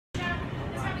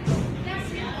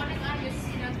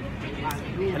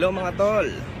Hello mga tol.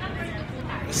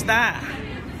 Basta.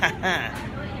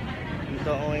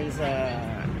 Dito ako ngayon sa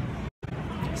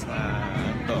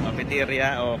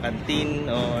cafeteria o canteen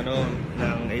o ano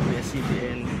ng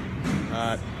Abs-Cbn.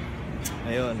 At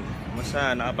ayun,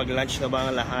 masa nakapag-lunch na ba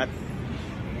ang lahat?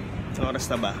 Oras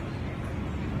na ba?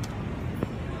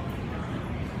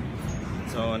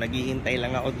 So naghihintay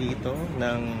lang ako dito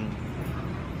ng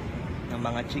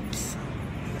mga chicks.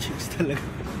 Chicks talaga.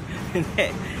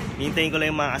 Hindi. Hintayin ko lang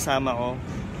yung mga kasama ko.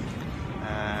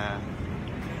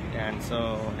 Yan.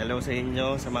 So, hello sa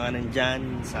inyo, sa mga nandyan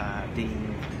sa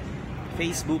ating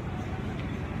Facebook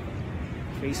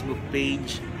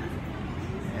page.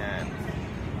 Yan.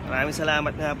 Maraming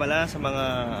salamat nga pala sa mga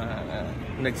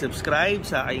nag-subscribe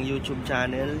sa aking YouTube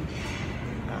channel.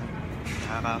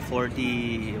 Nakaka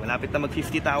 40, malapit na mag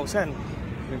 50,000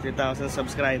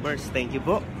 subscribers. Thank you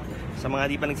po. Sa mga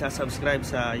di pa nagsasubscribe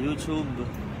sa YouTube,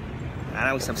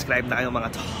 mag-subscribe na kayo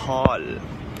mga tol.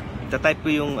 Ita-type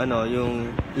ko yung yung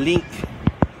link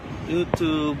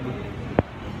YouTube.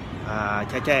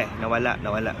 Nawala,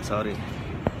 sorry.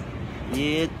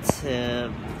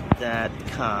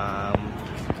 youtube.com/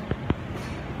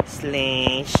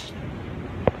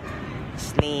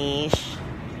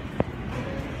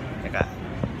 teka,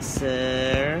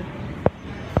 Sir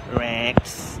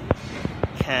Rex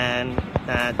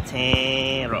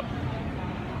Cantatero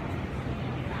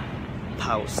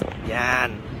post.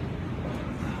 Yan.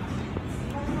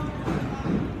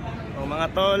 O mga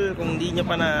tol, kung hindi nyo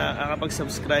pa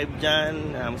nakakapag-subscribe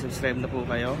dyan, mag-subscribe na po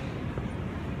kayo.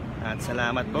 At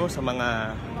salamat po sa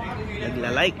mga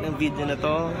nagla-like ng video na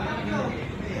to.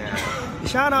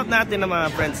 I-shoutout natin ang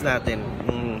mga friends natin.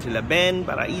 Sila Ben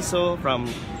Paraiso from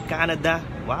Canada.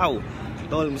 Wow!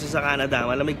 Tol, gusto sa Canada.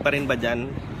 Malamig pa rin ba dyan?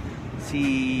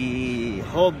 Si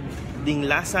Hob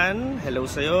Dinglasan. Hello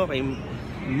sa'yo. Kay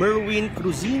Merwin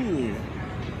Cruzin,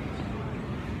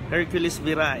 Hercules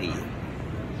Viray,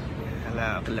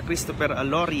 Christopher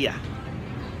Aloria,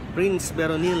 Prince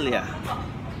Beronilia,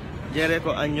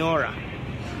 Jericho Anyora,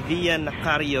 Via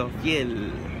Nacario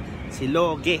Fiel, si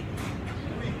Loge,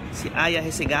 si Aya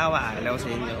Hesigawa. Hello sa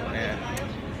inyo. Ayan.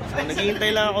 So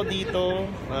naghihintay lang ako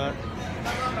dito.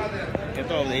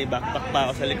 Ito, may backpack pa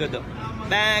ako sa likod.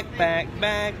 Backpack.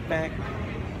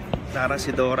 Tara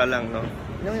si Dora lang, no?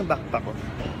 Ano yung backpack ko?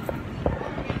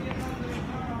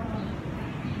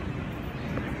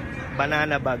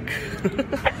 Banana bag.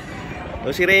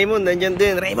 O si Raymond, nandyan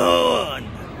din. Raymond!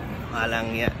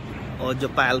 Walang ya. Audio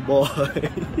file boy.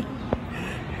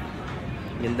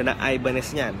 Ganda na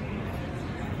Ibanez niyan.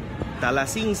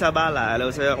 Talasing sa bala. Hello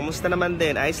sa'yo. Kumusta naman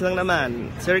din? Ayos lang naman.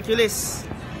 Circulus.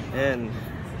 Ayan.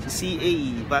 Si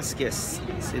C.A. Vasquez.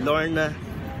 Si Lorna.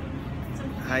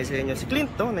 Hi sa inyo. Si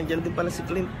Clint, to. Nandyan din pala si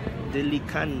Clint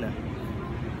Delican.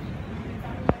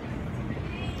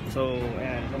 So,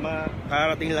 ayan. So,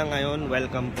 makarating lang ngayon.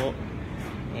 Welcome po.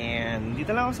 And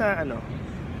dito lang ako sa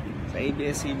sa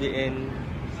Abs-Cbn.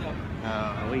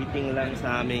 Waiting lang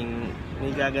sa aming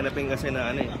may gaganapin kasi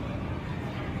na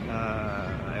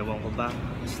ewan ko ba.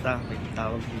 Basta, may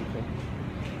tawag dito.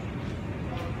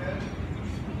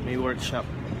 May workshop.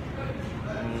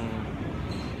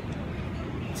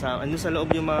 Sa loob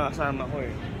yung mga kasama ko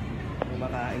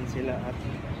kumakain sila at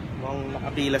mukhang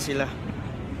nakapila sila.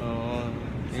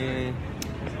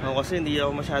 Ako kasi hindi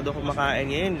ako masyado kumakain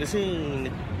ngayon kasi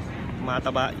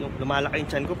lumalaki yung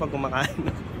tiyan ko pag kumakain.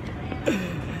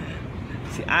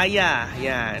 Si Aya,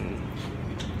 yan.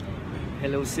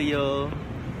 Hello sa'yo.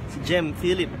 Si Jem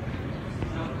Philip.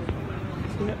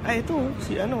 Ito,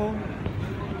 si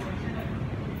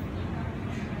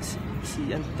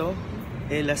to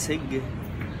Elasig.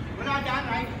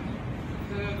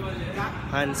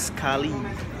 Hans Kali.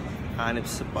 Hanip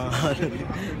sa pangalan.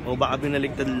 O baka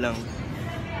binaligtad lang.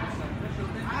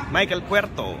 Michael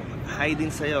Puerto. Hi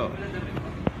din sa'yo.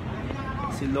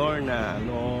 Si Lorna.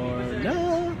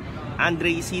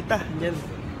 Andre Isita. Diyan.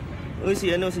 Uy, si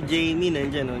Jamie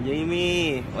nandyan.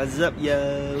 Jamie, what's up, yo?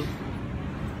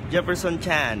 Jefferson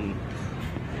Chan.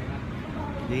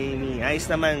 Jamie, ayos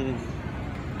naman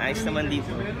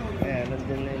dito. Ayan,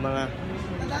 nandun na yung mga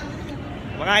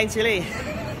makain sila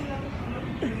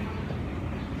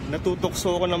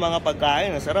Natutokso ko ng mga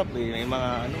pagkain. Masarap May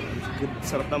mga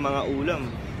sarap ng mga ulam.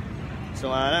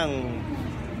 So nga lang,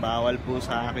 bawal po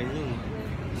sa akin yun.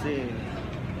 Kasi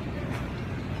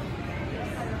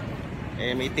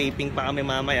may taping pa kami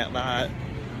mamaya. Baka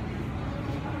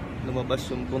lumabas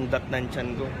yung bundat ng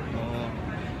tiyan ko.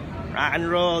 Rock and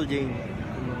roll, Jane.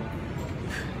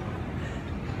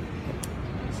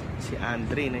 Si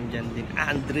Andre nandyan din.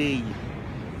 Andre.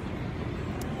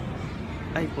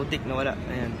 Ay, putik, nawala.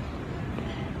 Ayan.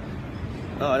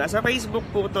 Oh, nasa Facebook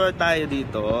po tayo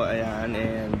dito. Ayan,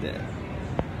 and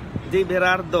J.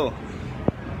 Berardo.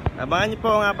 Abangan niyo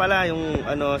po nga pala yung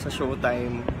ano sa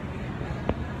Showtime.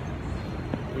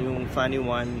 Yung funny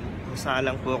one.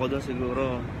 Salang po ako doon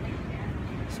siguro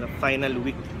sa final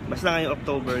week. Basta ngayong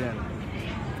October yan.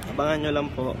 Abangan nyo lang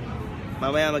po.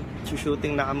 Mamaya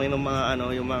mag-shooting na kami ng mga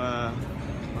ano, yung mga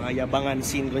yabangan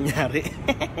scene kunyari.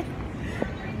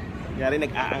 Kunyari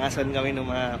nag-aangasan kami ng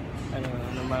mga ano,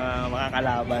 ng mga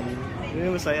kalaban.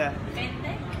 Yun masaya.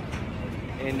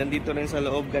 And nandito rin sa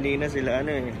loob kanina sila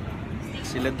ano eh.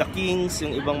 Sila The Kings,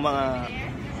 yung ibang mga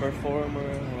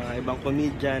performer, mga ibang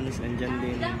comedians nandiyan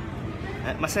din.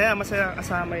 Masaya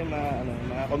kasama yung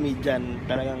mga comedian.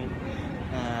 Talagang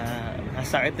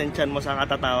sakit ng tiyan mo sa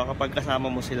katatawa kapag kasama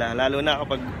mo sila, lalo na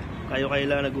kapag kayo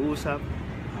lang nag-uusap.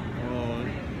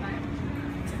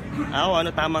 Ako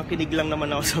tamang kinig lang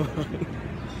naman ako sa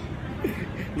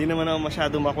hindi naman ako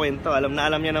masyado makwento. Alam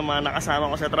niya ng mga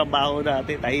nakasama ko sa trabaho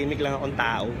dati. Tahimik lang akong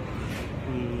tao.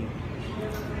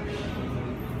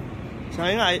 So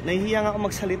ngayon nga, nahihiya nga ako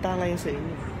magsalita ngayon sa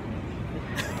inyo.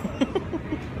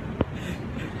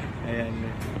 Ayan.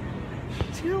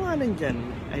 Sino nga nandyan?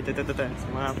 Ay, sa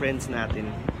mga friends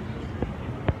natin.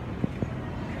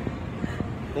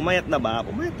 Umayat na ba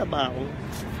ako?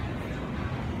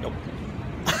 Nope.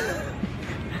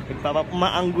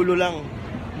 Maanggulo lang.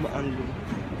 Maanggulo.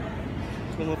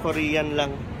 Kung Korean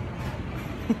lang.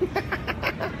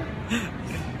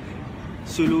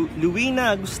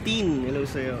 Luwina Agustin. Hello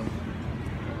sa'yo.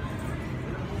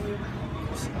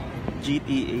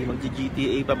 GTA.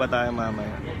 Magji-GTA pa ba tayo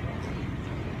mamaya?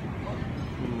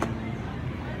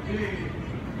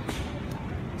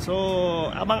 So,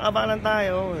 abang-abang lang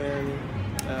tayo.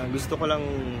 Gusto ko lang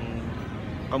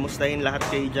kamustahin lahat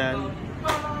kayo dyan.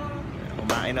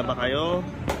 Kumain na ba kayo?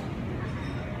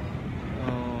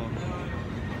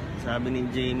 Sabi ni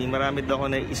Jamie, marami daw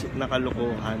ako naisip na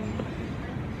kalokohan.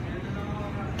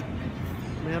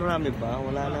 Marami ba?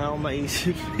 Wala na ako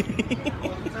maisip.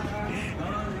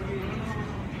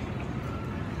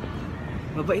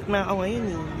 Mabait na ako ngayon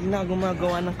eh. Hindi na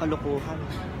gumagawa ng kalokohan.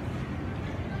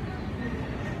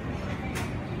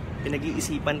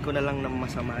 Pinag-iisipan ko na lang ng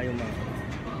masama yung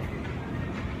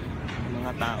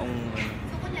mga taong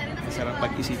masarap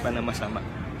pag-isipan na masama.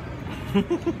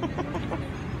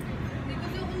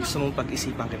 Gusto mong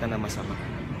pag-isipan kita na masama.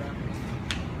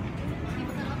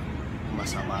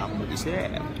 Masama ako mag-isip.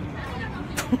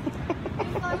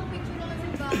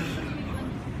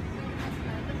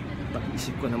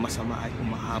 Pag-isip ko na masama ay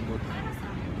umahabot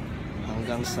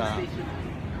hanggang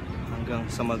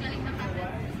sa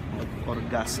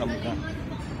mag-orgasm ka.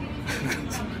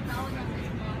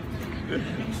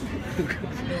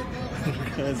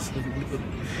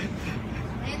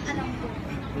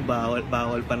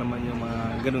 Bawal pa naman yung mga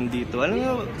ganun dito. Alam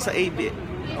mo sa AB,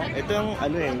 ito yung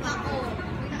ano eh.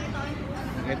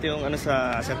 Ito yung ano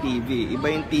sa TV. Iba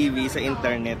yung TV sa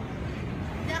internet.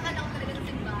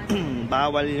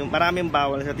 Bawal yung maraming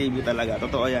bawal sa TV talaga.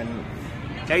 Totoo yan.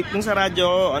 Kahit yung sa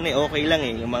radyo, ano eh, okay lang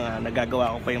eh. Yung mga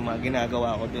nagagawa ko pa yung mga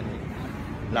ginagawa ko dun eh.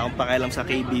 Wala akong pakialam sa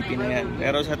KBP na yan.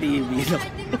 Pero sa TV,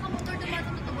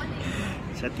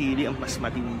 sa TV ang mas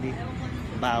matindi.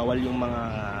 Bawal yung mga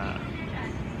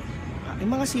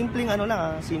simpleng ano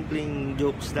lang, simpleng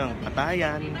jokes lang,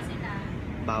 patayan.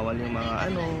 Bawal yung mga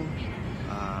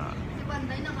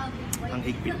ang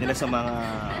higpit nila sa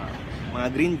mga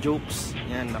green jokes.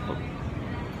 Yan, ako.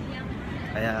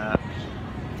 Kaya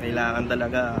kailangan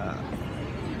talaga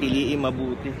piliin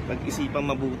mabuti, pag-isipan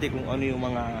mabuti kung ano yung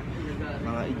mga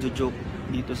i-joke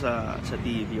dito sa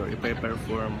TV or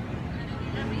i-perform.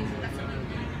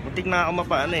 Muntik na ako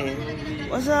mapaano eh.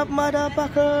 What's up,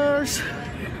 motherfuckers?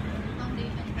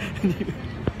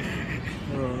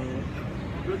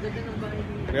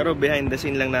 Pero behind the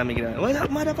scene lang namin ginagawa. What's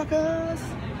up, motherfuckers?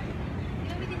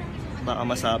 Baka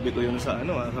masabi ko yun sa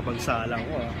sa pagsalang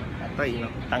ko. Atay,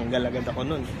 tanggal agad ako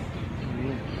nun.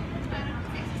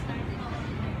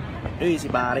 Si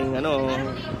paring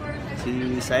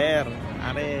si Sir.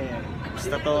 Are,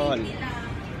 basta tol.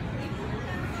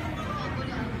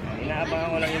 Inaabangan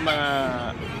ko lang yung mga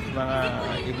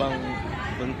ibang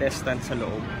contestant sa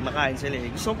loob. Makain sila eh.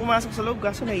 Gusto ko pumasok sa loob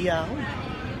kaso naiya ako.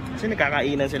 Kasi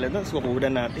nagkakainan sila doon.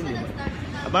 Sukudan natin, di ba?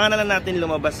 Abangan na lang natin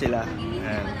lumabas sila.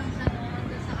 Ayan.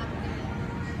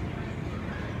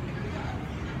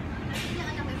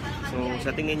 So, sa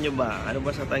tingin nyo ba? Ano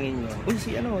ba sa tingin nyo? Uy,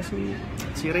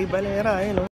 si Ray Valera,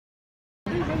 no?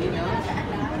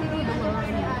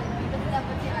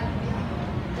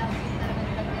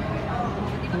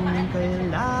 Kung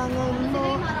kailangan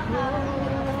mo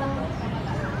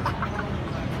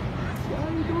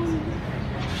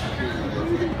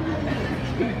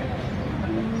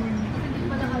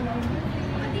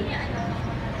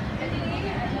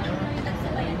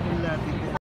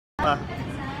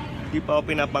pa ako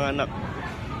pinapanganak.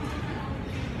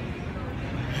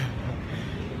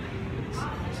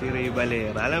 Si Ray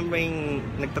Valera. Alam mo yung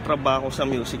nagtatrabaho sa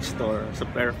music store, sa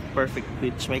Perfect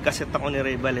Pitch. May kaset ako ni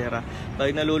Ray Valera.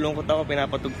 Dahil nalulungkot ako,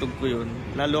 pinapatugtog ko yun.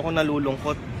 Lalo ako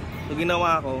nalulungkot. So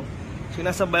ginawa ko,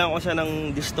 sinasabayan ko siya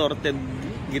ng distorted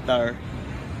guitar.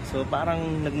 So parang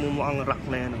nagmumukhang rock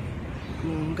na yan.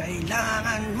 Kung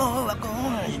kailangan mo ako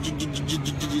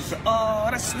sa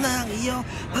oras ng iyong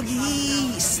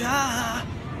pag-iisa.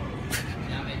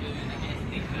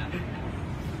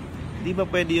 Di ba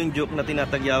pwede yung joke na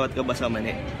tinatagyawat ka ba sa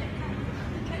mani?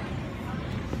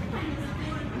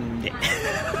 Hindi.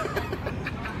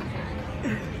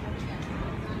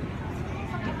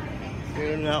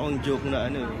 Meron nga akong joke na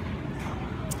ano.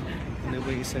 Ano ba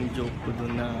yung isang joke ko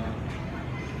doon na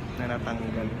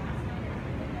natanggal?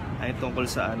 Ay tungkol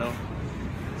sa ano?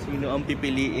 Sino ang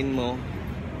pipiliin mo?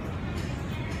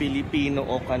 Pilipino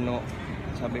o Kano?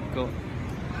 Sabi ko,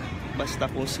 basta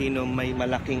kung sino may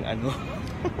malaking ano.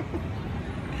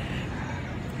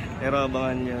 Pero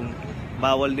abangan yun.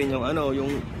 Bawal din yung ano, yung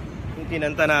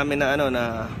kinanta namin na ano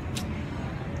na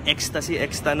ecstasy,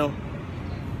 no?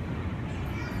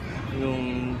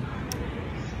 Yung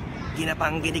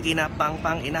ginapang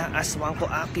inaaswang ko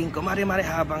aking kumari-mari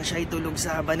habang siya'y tulog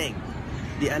sa banig.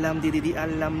 Di alam, di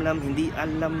alam, hindi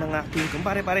alam ng aking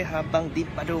kumpare-pare habang di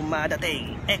pa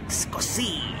dumadating. Ex ko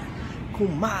si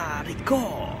kumari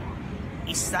ko,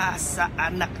 isa sa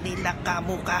anak nila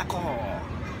kamukha ko.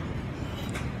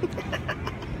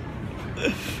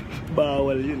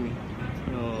 Bawal yun eh.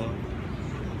 No,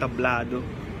 tablado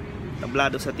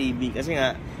sa TV kasi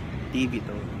nga TV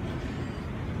to.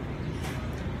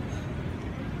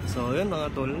 So yun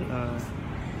mga tol,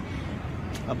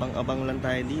 abang-abang lang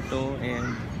tayo dito.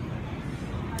 And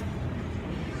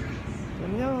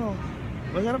yun nyo,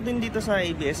 masarap din dito sa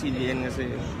Abs-Cbn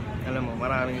kasi alam mo,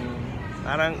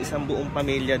 parang isang buong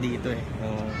pamilya dito eh.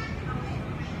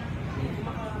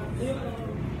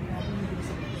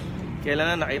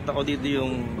 Kailan nakita ko dito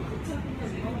yung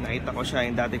nakita ko siya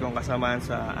yung dati kong kasamaan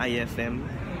sa IFM,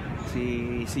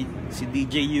 si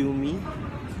DJ Yumi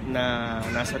na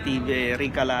nasa TV.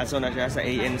 Rica Lazo na siya sa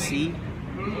ANC,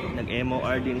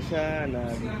 nag-MOR din siya,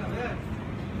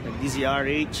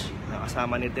 nag-DZRH,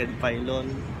 nakasama ni Ted Filon.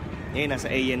 Ngayon nasa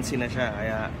ANC na siya,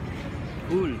 kaya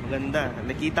cool, maganda.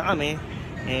 Nakita kami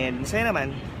and masaya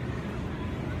naman.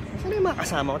 Masaya yung mga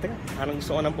kasama ko. Teka, parang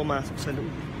gusto ko nang pumasok sa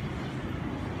loob.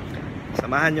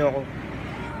 Samahan nyo ako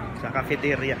sa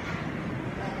cafeteria.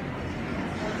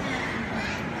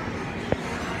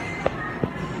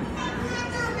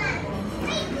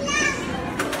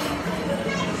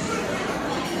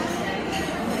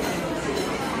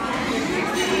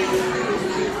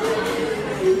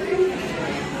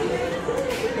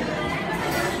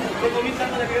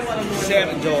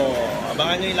 Sergio,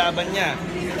 abangan nyo yung laban niya.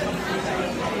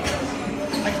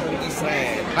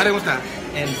 Israel. Pare, musta?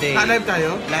 Ente. Live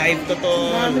tayo? Live to to.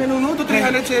 Marami nanonood,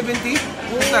 370.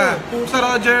 Kumusta? Kumusta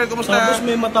Roger? Kumusta? Tapos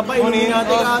may mataba,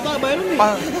 Illuminati ata. Bayron eh.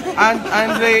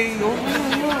 Andre, oo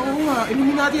nga.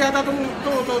 Illuminati yata itong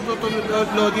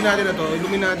Lodi natin na to.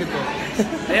 Illuminati to.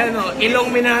 Ayan o,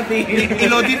 Illuminati.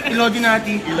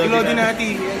 Illuminati.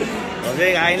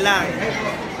 Okay, kain lang.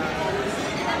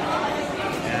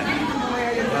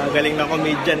 Galing na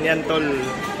comedian yan, tol.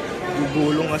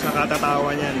 Gugulong ka sa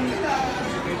katatawa niyan.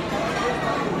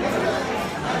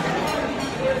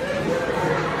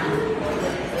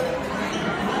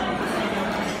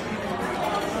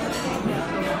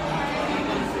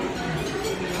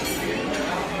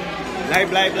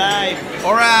 Live.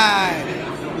 Alright.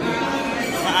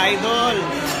 Mga idol.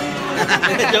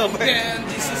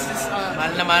 This is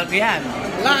mahal na mahal ko yan.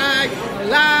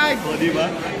 Live. O,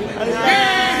 diba?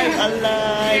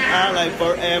 Alive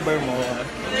forevermore.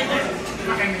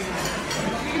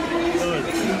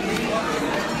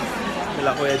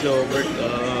 Sila Kuya Jobert.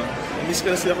 Miss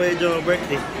ko na sila Kuya Jobert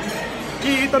eh.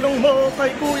 Itanong mo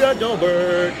kay Kuya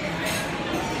Jobert.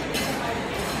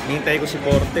 Hintay ko si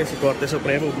Korte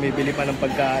Supremo. Bumibili pa ng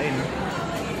pagkain.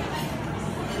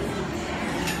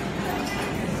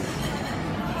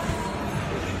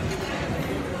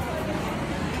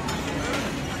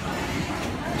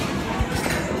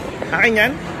 Akin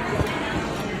yan?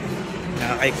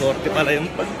 Kay Korte pala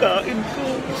yung pagkain ko.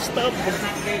 Stop.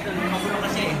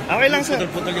 Okay lang sir.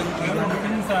 Putol-putol yung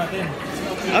sa atin.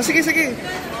 Sige.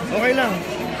 Okay lang.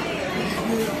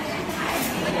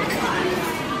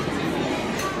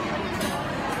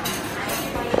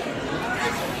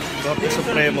 Korte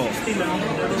Supremo.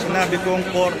 Sinabi kong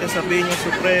Korte, sabihin yung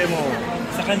Supremo.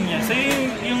 Sa kanya. So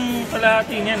yung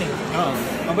kalahati niyan eh. Oo.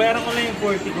 Mabayaran ko lang yung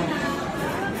 40 ko.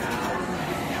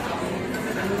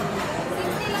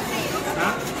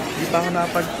 pa ako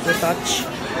napag-touch.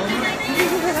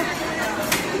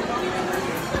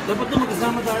 Dapat na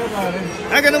magkasama tayo, pare.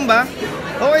 Ah, ganun ba?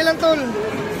 Okay lang, tol.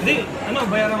 Hindi, ano,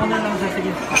 bayaran ko na lang sa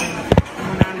sige.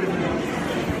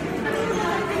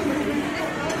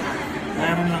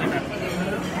 Bayaran lang kita.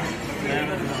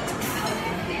 Bayaran lang.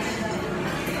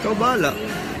 Ikaw bahala.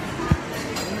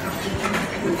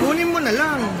 Kunin mo na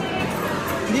lang.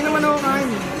 Hindi naman ako kain.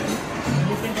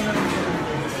 Bukin ko na lang.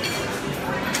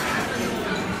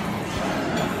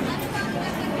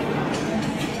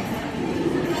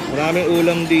 Maraming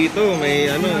ulam dito.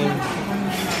 May ano,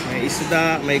 may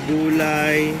isda, may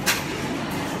gulay,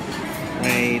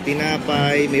 may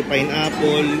tinapay, may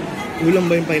pineapple.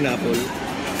 Ulam ba yung pineapple?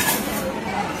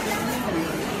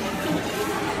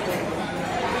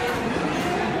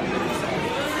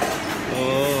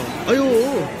 Oh, ay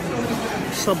oo.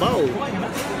 Sabaw.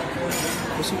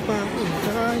 Busog pa ako.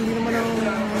 Tsaka hindi naman ako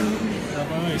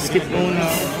skip muna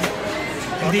ako.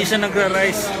 Hindi siya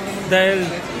nagra-rice dahil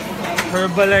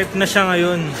Herbalife na siya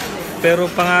ngayon. Pero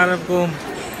pangarap ko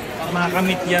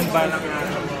makamit yan balang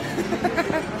araw.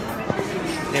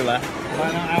 Diba?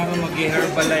 Balang araw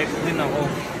mag-Herbalife din ako.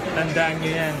 Tandaan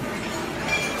nyo yan.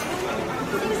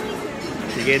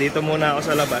 Sige, dito muna ako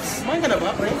sa labas. Kumain ka na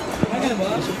ba, pre? Kumain ka na ba?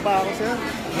 Busog pa ako, sir.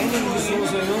 Ngayon yung gusto ko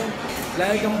sa'yo.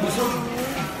 Lagi kang busog.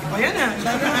 Ayan na.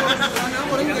 Sana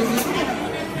ako rin yung gusto.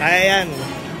 Kaya yan.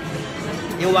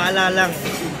 Iwala lang.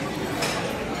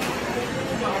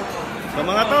 So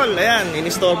mga tol, ayan,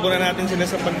 inistorbo na natin sila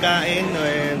sa pagkain.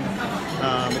 And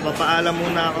magpapaalam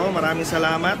muna ako. Maraming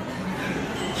salamat.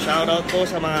 Shoutout po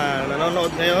sa mga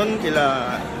nanonood ngayon.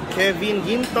 Kila Kevin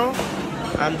Ginto,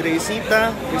 Andre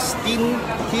Sita, Christine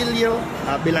Hilio,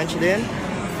 Bilanch din,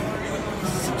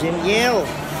 si Jemiel,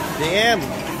 JM,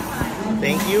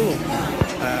 thank you.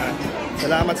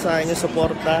 Salamat sa inyong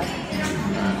suporta.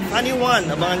 Funny One,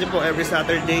 abangan nyo po every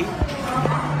Saturday.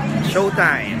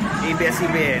 Showtime,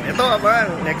 Abs-Cbn. Ito,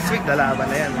 abang, next week, lalaban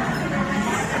na yan.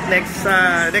 At next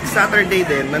Saturday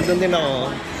din, nandun din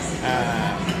ako.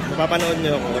 Mapapanood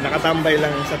nyo ako, nakatambay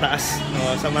lang sa taas,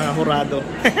 sa mga hurado.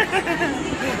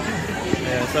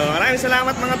 So, maraming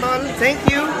salamat mga tol. Thank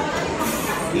you.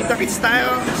 Kita-kits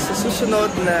tayo sa susunod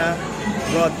na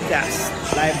broadcast.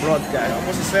 Live broadcast. Ako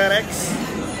po si Sir Rex.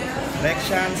 Next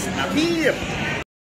chance, appear!